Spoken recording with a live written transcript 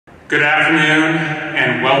Good afternoon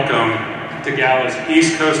and welcome to Gallo's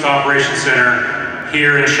East Coast Operations Center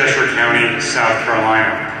here in Cheshire County, South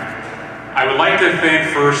Carolina. I would like to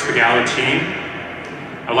thank first the Gallo team.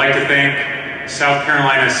 I'd like to thank South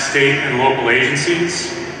Carolina's state and local agencies.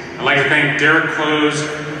 I'd like to thank Derek Close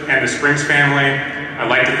and the Springs family. I'd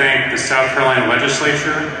like to thank the South Carolina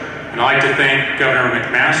legislature. And I'd like to thank Governor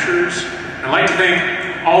McMaster. And I'd like to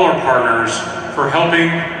thank all our partners for helping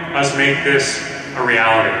us make this a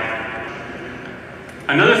reality.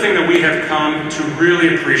 Another thing that we have come to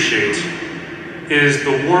really appreciate is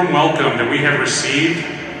the warm welcome that we have received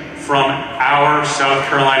from our South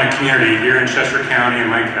Carolina community here in Cheshire County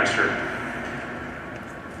and Lancaster.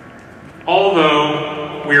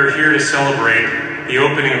 Although we are here to celebrate the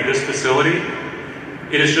opening of this facility,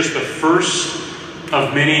 it is just the first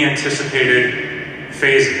of many anticipated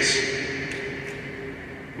phases.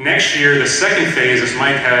 Next year, the second phase, as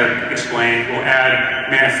Mike had explained, will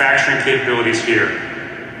add manufacturing capabilities here.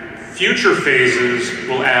 Future phases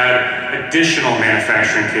will add additional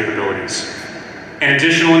manufacturing capabilities and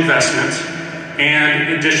additional investment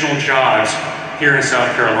and additional jobs here in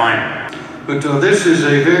South Carolina. But this is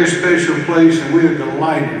a very special place, and we are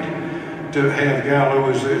delighted to have Gallo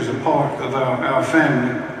as a part of our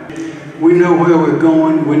family. We know where we're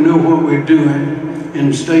going, we know what we're doing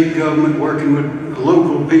in state government, working with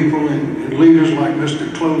local people and leaders like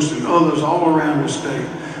Mr. Close and others all around the state.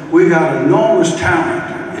 We got enormous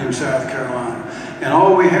talent in South Carolina,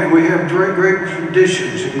 and we have great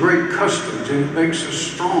traditions and great customs, and it makes us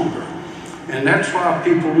stronger. And that's why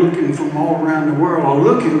people looking from all around the world are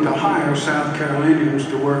looking to hire South Carolinians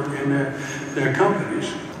to work in their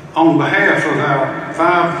companies. On behalf of our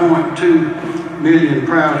 5.2 million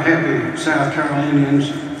proud, happy South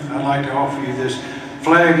Carolinians, I'd like to offer you this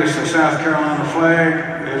flag. It's the South Carolina flag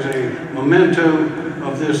as a memento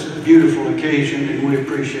of this beautiful occasion, and we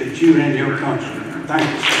appreciate you and your country. Thank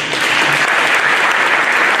you.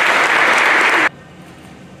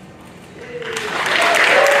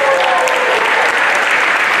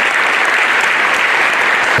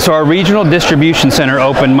 So our regional distribution center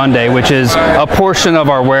opened Monday, which is a portion of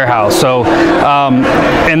our warehouse. So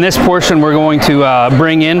in this portion, we're going to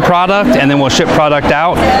bring in product and then we'll ship product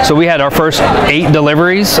out. So we had our first 8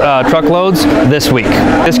 deliveries, truckloads, this week.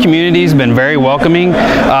 This community's been very welcoming,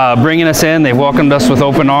 bringing us in. They've welcomed us with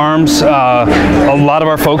open arms. A lot of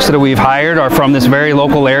our folks that we've hired are from this very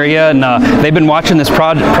local area, and they've been watching this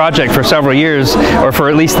project for several years, or for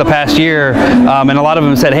at least the past year. And a lot of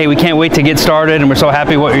them said, hey, we can't wait to get started, and we're so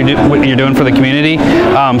happy what you're doing for the community.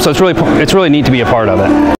 So it's really neat to be a part of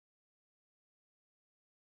it.